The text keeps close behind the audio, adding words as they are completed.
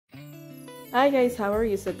Hi guys, how are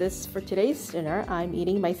you? So this for today's dinner, I'm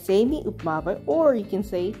eating my Semi Upma, or you can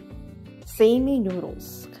say Semi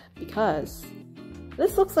Noodles, because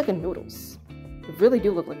this looks like a noodles. It really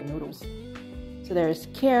do look like a noodles. So there's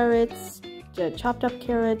carrots, chopped up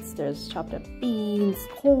carrots, there's chopped up beans,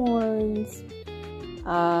 corns.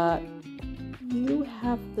 You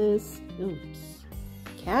have this,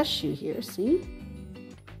 cashew here, see?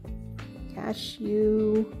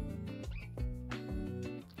 Cashew.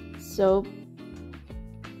 So,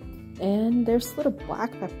 and there's a little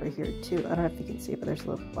black pepper here too. I don't know if you can see it, but there's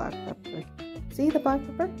a little black pepper. See the black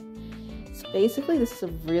pepper? So basically, this is a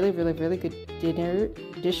really good dinner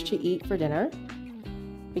dish to eat for dinner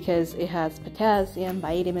because it has potassium,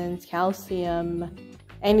 vitamins, calcium,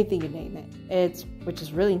 anything you name it. Which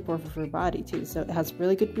is really important for your body too. So it has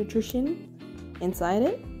really good nutrition inside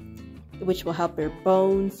it, which will help your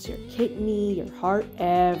bones, your kidney, your heart,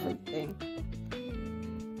 everything.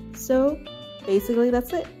 So basically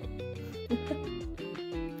that's it.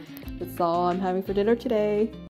 That's all I'm having for dinner today.